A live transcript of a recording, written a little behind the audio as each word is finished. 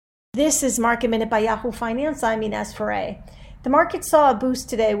This is Market Minute by Yahoo Finance. I'm Ines Ferre. The market saw a boost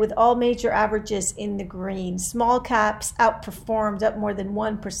today with all major averages in the green. Small caps outperformed, up more than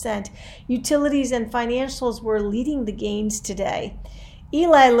 1%. Utilities and financials were leading the gains today.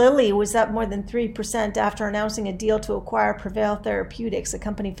 Eli Lilly was up more than 3% after announcing a deal to acquire Prevail Therapeutics, a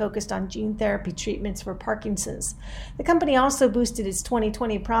company focused on gene therapy treatments for Parkinson's. The company also boosted its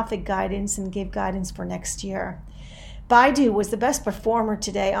 2020 profit guidance and gave guidance for next year. Baidu was the best performer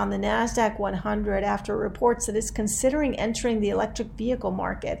today on the Nasdaq 100 after reports that it's considering entering the electric vehicle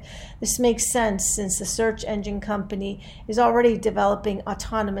market. This makes sense since the search engine company is already developing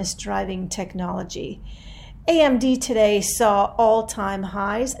autonomous driving technology. AMD today saw all-time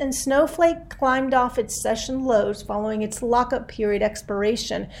highs, and Snowflake climbed off its session lows following its lockup period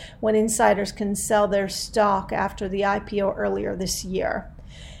expiration when insiders can sell their stock after the IPO earlier this year.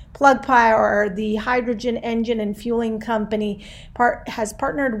 Plug Power, the hydrogen engine and fueling company, has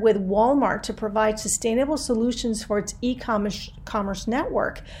partnered with Walmart to provide sustainable solutions for its e-commerce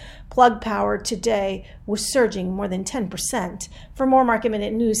network. Plug Power today was surging more than 10%. For more Market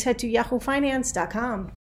Minute news, head to yahoofinance.com.